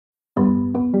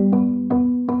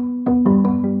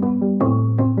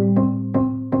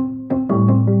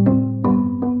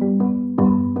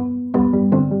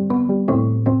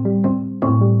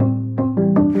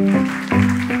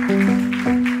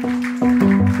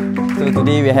So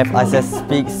today we have us as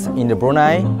Speaks in the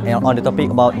Brunei and on the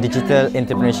topic about digital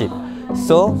entrepreneurship.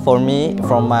 So for me,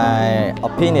 from my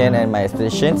opinion and my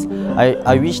expectations,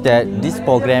 I wish that this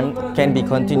program can be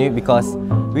continued because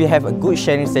we have a good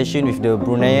sharing session with the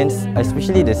Bruneians,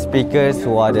 especially the speakers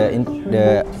who are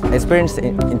the experienced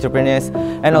entrepreneurs,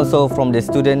 and also from the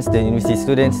students, the university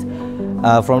students.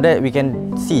 From that we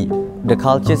can see the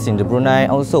cultures in the Brunei,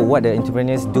 also what the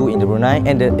entrepreneurs do in the Brunei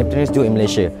and the entrepreneurs do in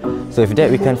Malaysia. So with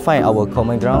that we can find our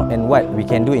common ground and what we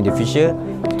can do in the future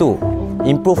to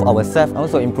improve ourselves,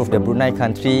 also improve the Brunei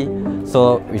country.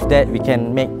 So with that we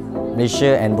can make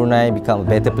Malaysia and Brunei become a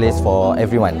better place for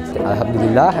everyone.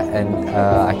 Alhamdulillah, and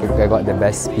I got the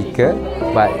best speaker,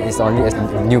 but it's only a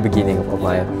new beginning of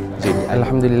my journey.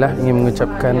 Alhamdulillah, ingin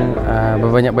mengucapkan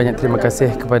berbanyak-banyak terima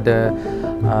kasih kepada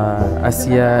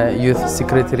Asia Youth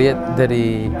Secretariat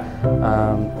dari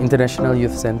International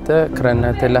Youth Center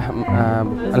kerana telah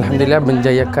Alhamdulillah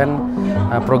menjayakan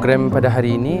program pada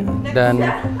hari ini, dan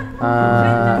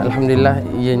Alhamdulillah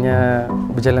ianya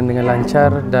berjalan dengan lancar,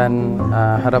 dan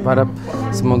harap-harap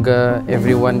semoga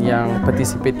everyone yang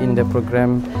participate in the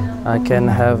program can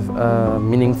have a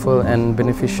meaningful and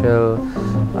beneficial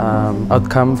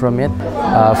outcome from it.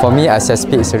 For me,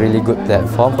 SSEAYP is a really good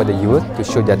platform for the youth to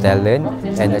show their talent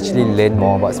and actually learn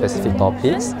more about specific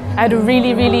topics. I had a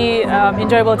really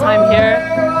enjoyable time here,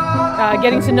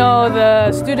 getting to know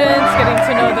the students, getting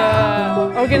to know the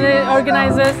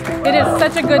organizers. They did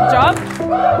such a good job,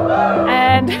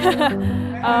 and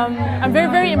I'm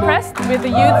very impressed with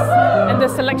the youth and the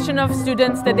selection of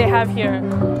students that they have here.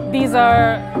 These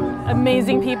are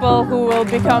amazing people who will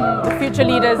become the future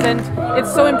leaders, and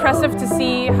it's so impressive to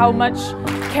see how much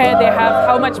care they have,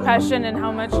 how much passion and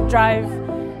how much drive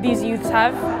these youths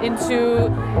have into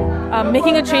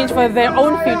making a change for their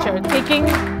own future, taking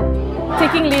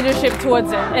leadership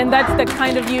towards it. And that's the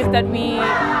kind of youth that we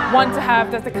want to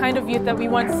have, that's the kind of youth that we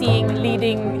want seeing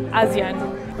leading ASEAN.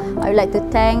 I would like to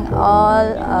thank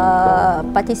all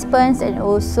participants and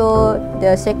also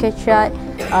the Secretariat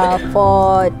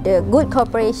for the good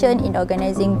cooperation in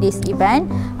organising this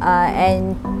event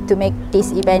and to make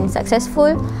this event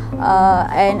successful.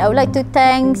 And I would like to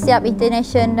thank SSEAYP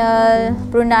International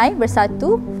Brunei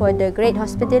Bersatu for the great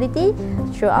hospitality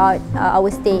throughout our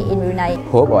stay in Brunei.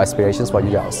 Hope or aspirations for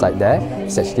you outside there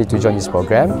is actually to join this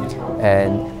program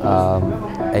and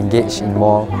engage in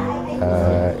more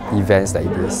events like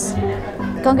this.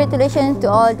 Congratulations to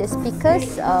all the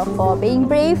speakers for being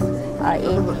brave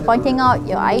in pointing out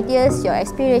your ideas, your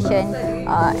aspiration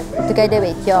together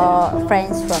with your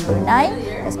friends from Brunei,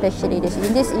 especially this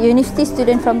university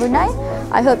student from Brunei.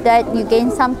 I hope that you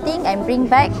gain something and bring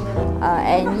back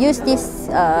and use this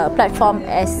platform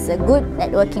as a good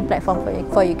networking platform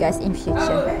for you guys in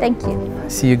future. Thank you.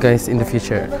 See you guys in the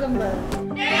future.